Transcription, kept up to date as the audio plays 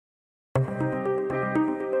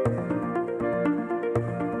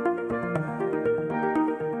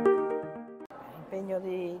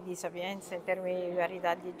Sapienza in termini di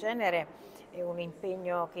parità di genere è un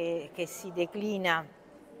impegno che si declina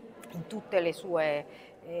in tutte le sue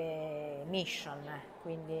mission,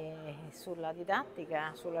 quindi sulla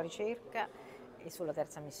didattica, sulla ricerca e sulla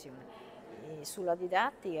terza missione. E sulla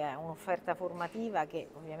didattica un'offerta formativa che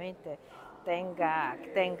ovviamente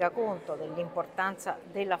tenga conto dell'importanza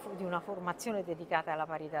di una formazione dedicata alla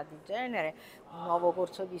parità di genere, un nuovo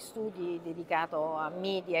corso di studi dedicato a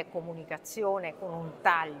media e comunicazione con un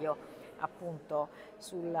taglio appunto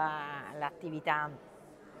sull'attività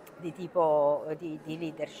di tipo di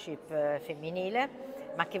leadership femminile,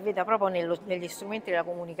 ma che veda proprio negli strumenti della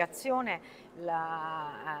comunicazione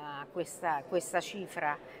questa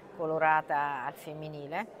cifra colorata al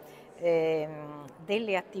femminile.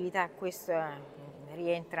 Delle attività, questo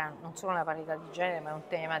rientra non solo nella parità di genere, ma è un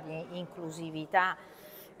tema di inclusività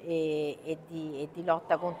e di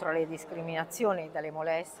lotta contro le discriminazioni, dalle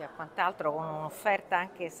molestie a quant'altro, con un'offerta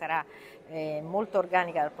anche che sarà molto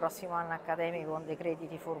organica dal prossimo anno accademico, con dei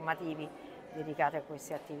crediti formativi dedicati a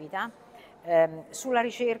queste attività. Sulla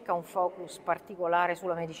ricerca un focus particolare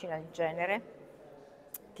sulla medicina di genere,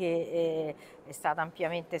 che è stata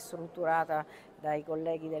ampiamente strutturata dai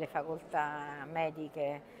colleghi delle facoltà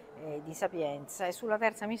mediche di Sapienza, e sulla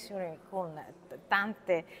terza missione con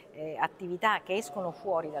tante attività che escono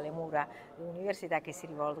fuori dalle mura dell'università, che si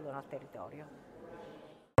rivolgono al territorio.